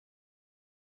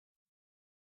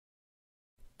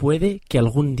Puede que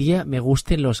algún día me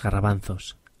gusten los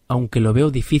garbanzos, aunque lo veo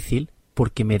difícil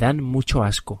porque me dan mucho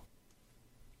asco.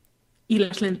 ¿Y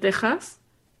las lentejas?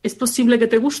 ¿Es posible que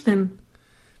te gusten?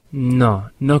 No,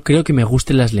 no creo que me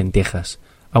gusten las lentejas,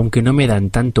 aunque no me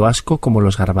dan tanto asco como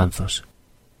los garbanzos.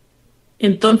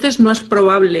 Entonces no es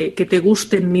probable que te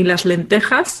gusten ni las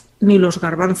lentejas ni los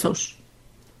garbanzos.